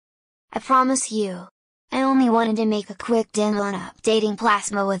promise you. I only wanted to make a quick demo on updating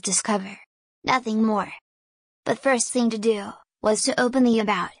Plasma with Discover. Nothing more. But first thing to do, was to open the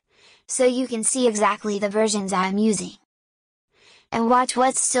About, so you can see exactly the versions I'm using. And watch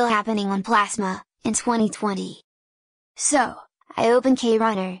what's still happening on Plasma, in 2020. So, I open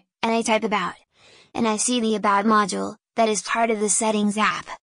KRunner, and I type About, and I see the About module, that is part of the Settings app.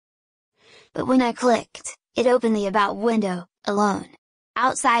 But when I clicked, it opened the About window, alone,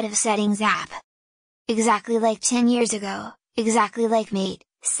 outside of Settings app. Exactly like 10 years ago, exactly like Mate,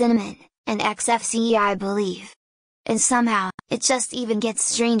 Cinnamon, and XFCE I believe. And somehow, it just even gets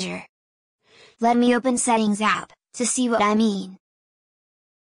stranger. Let me open Settings app, to see what I mean.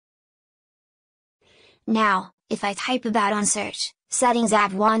 Now, if I type About on search, Settings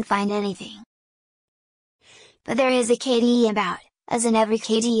app won't find anything. But there is a KDE About, as in every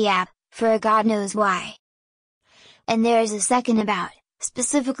KDE app, for a god knows why. And there is a second About,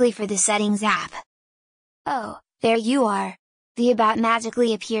 specifically for the Settings app. Oh, there you are! The About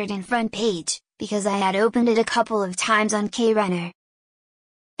magically appeared in front page, because I had opened it a couple of times on KRunner.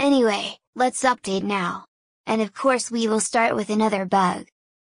 Anyway, let's update now. And of course we will start with another bug.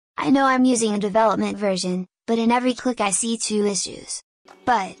 I know I'm using a development version, but in every click I see 2 issues.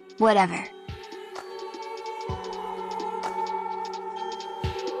 But, whatever.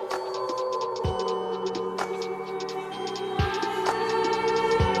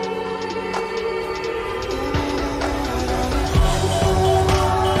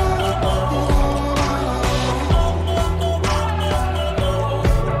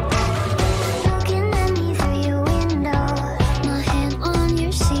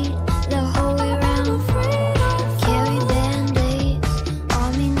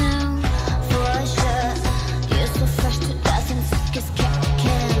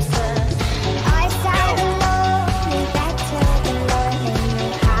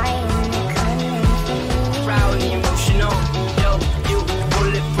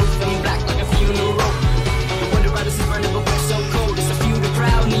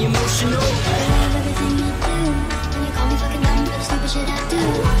 Shit I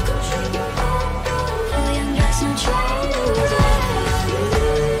do.